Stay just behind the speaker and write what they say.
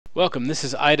Welcome. This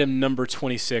is item number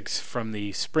 26 from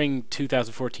the spring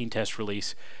 2014 test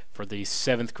release for the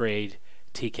 7th grade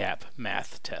TCAP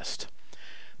math test.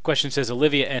 Question says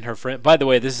Olivia and her friend. By the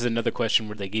way, this is another question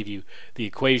where they give you the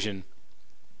equation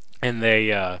and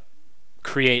they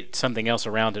create something else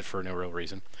around it for no real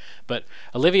reason. But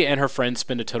Olivia and her friends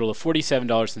spend a total of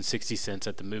 $47.60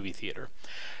 at the movie theater.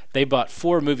 They bought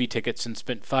 4 movie tickets and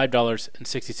spent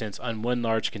 $5.60 on one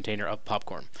large container of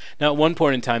popcorn. Now, at one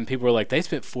point in time, people were like, they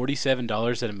spent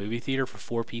 $47 at a movie theater for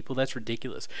 4 people? That's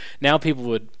ridiculous. Now people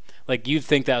would, like, you'd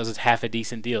think that was half a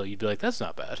decent deal. You'd be like, that's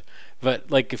not bad. But,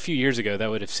 like, a few years ago, that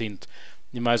would have seemed,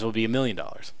 it might as well be $1 million.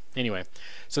 Anyway,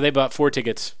 so they bought 4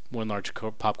 tickets, one large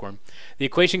popcorn. The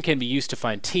equation can be used to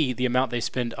find T, the amount they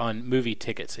spend on movie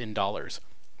tickets in dollars.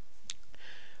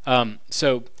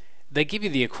 So they give you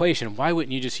the equation. Why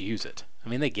wouldn't you just use it? I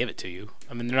mean, they give it to you.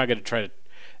 I mean, they're not going to try to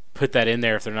put that in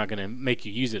there if they're not going to make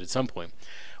you use it at some point.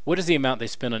 What is the amount they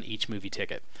spend on each movie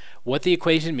ticket? What the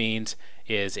equation means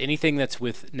is anything that's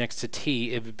with next to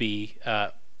T, it would be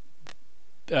the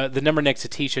number next to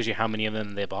T shows you how many of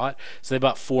them they bought. So they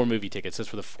bought 4 movie tickets.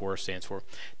 That's what the 4 stands for.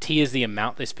 T is the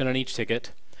amount they spent on each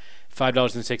ticket.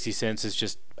 $5.60 is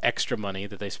just extra money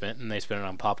that they spent, and they spent it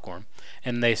on popcorn.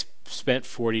 And they spent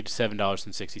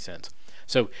 $47.60.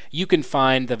 So you can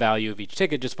find the value of each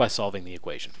ticket just by solving the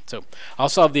equation. So I'll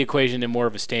solve the equation in more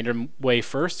of a standard way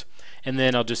first, and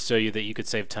then I'll just show you that you could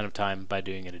save a ton of time by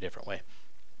doing it a different way.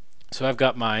 So I've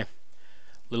got my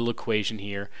little equation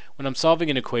here. When I'm solving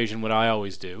an equation, what I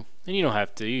always do, and you don't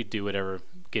have to, you do whatever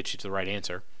gets you to the right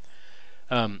answer.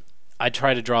 I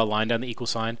try to draw a line down the equal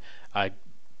sign. I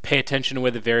pay attention to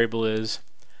where the variable is.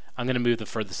 I'm going to move the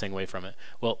furthest thing away from it.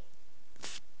 Well,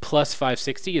 plus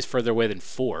 560 is further away than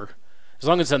 4. As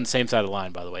long as it's on the same side of the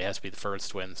line, by the way. It has to be the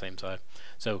furthest away on the same side.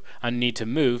 So I need to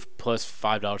move plus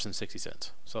 $5.60.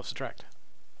 So I'll subtract.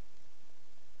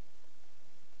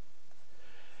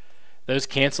 Those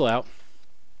cancel out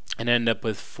and end up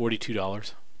with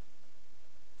 $42.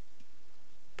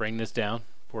 Bring this down,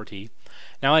 4t.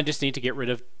 Now I just need to get rid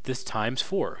of this times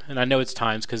 4. And I know it's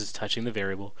times because it's touching the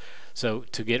variable. So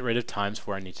to get rid of times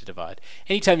 4, I need to divide.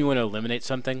 Anytime you want to eliminate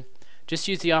something, just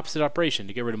use the opposite operation.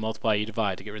 To get rid of multiply, you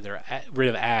divide. To get rid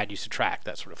of add, you subtract,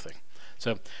 that sort of thing.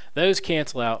 So those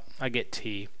cancel out. I get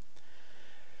t.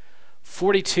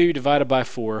 42 divided by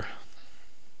 4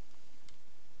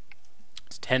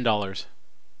 is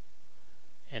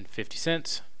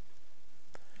 $10.50.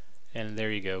 And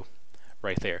there you go,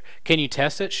 right there. Can you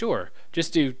test it? Sure.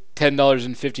 Just do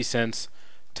 $10.50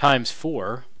 times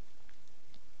 4.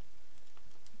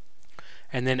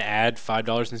 And then add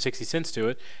 $5.60 to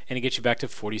it, and it gets you back to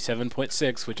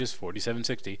 47.6, which is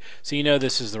 47.60. So you know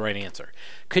this is the right answer.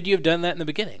 Could you have done that in the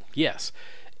beginning? Yes.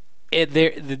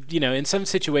 In some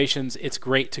situations, it's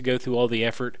great to go through all the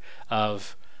effort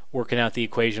of working out the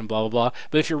equation, blah, blah, blah.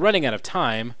 But if you're running out of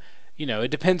time,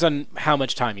 it depends on how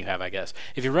much time you have, I guess.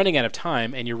 If you're running out of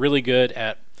time and you're really good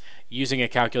at using a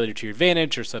calculator to your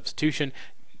advantage or substitution,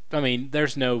 I mean,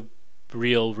 there's no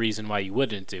real reason why you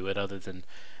wouldn't do it other than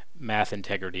math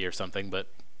integrity or something, but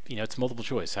it's multiple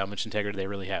choice. How much integrity they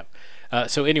really have.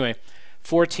 So anyway,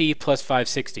 4t plus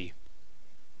 560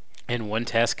 in one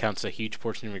test counts a huge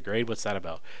portion of your grade. What's that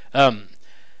about?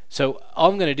 So all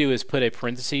I'm going to do is put a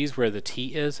parentheses where the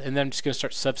t is, and then I'm just going to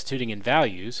start substituting in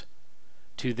values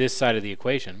to this side of the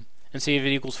equation and see if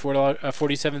it equals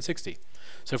 47.60.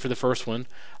 So for the first one,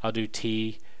 I'll do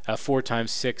t 4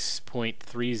 times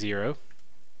 6.30.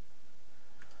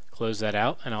 Close that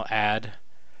out, and I'll add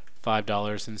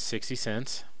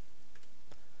 $5.60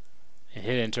 and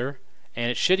hit enter, and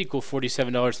it should equal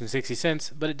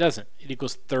 $47.60, but it doesn't. It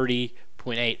equals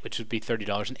 30.8, which would be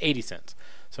 $30.80. So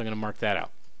I'm going to mark that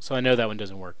out. So I know that one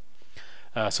doesn't work.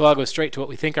 So I'll go straight to what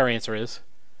we think our answer is.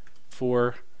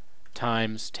 4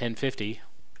 times 1050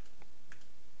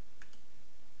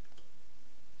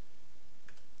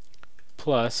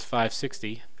 plus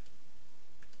 560.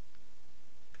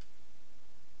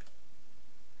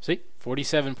 See,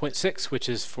 47.6, which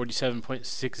is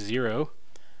 47.60.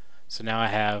 So now I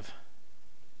have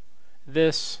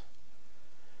this,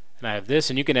 and I have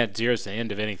this, and you can add zeros to the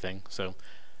end of anything. So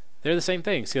they're the same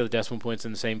thing. See how the decimal point's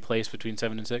in the same place between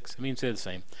 7 and 6? It means they're the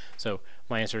same. So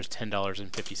my answer is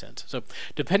 $10.50. So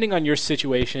depending on your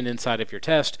situation inside of your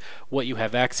test, what you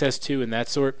have access to and that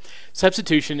sort,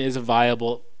 substitution is a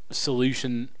viable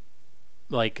solution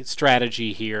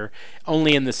strategy here,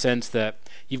 only in the sense that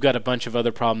you've got a bunch of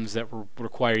other problems that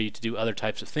require you to do other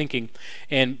types of thinking,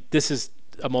 and this is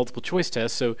a multiple choice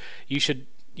test, so you should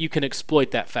you can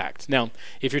exploit that fact. Now,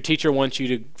 if your teacher wants you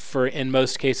to, for in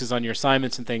most cases on your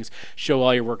assignments and things, show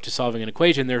all your work to solving an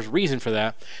equation, there's reason for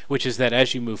that, which is that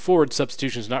as you move forward,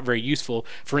 substitution is not very useful.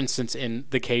 For instance, in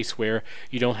the case where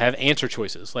you don't have answer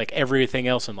choices like everything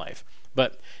else in life.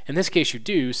 But in this case, you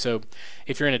do. So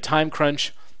if you're in a time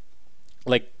crunch,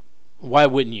 like, why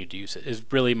wouldn't you use it is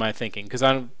really my thinking, because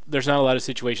there's not a lot of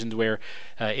situations where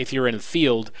if you're in a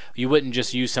field, you wouldn't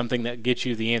just use something that gets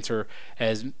you the answer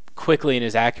as quickly and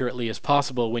as accurately as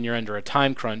possible when you're under a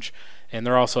time crunch. And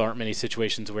there also aren't many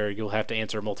situations where you'll have to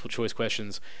answer multiple choice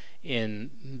questions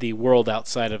in the world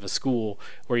outside of a school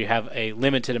where you have a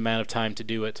limited amount of time to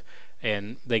do it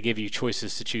and they give you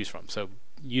choices to choose from. So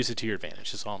use it to your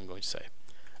advantage is all I'm going to say.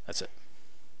 That's it.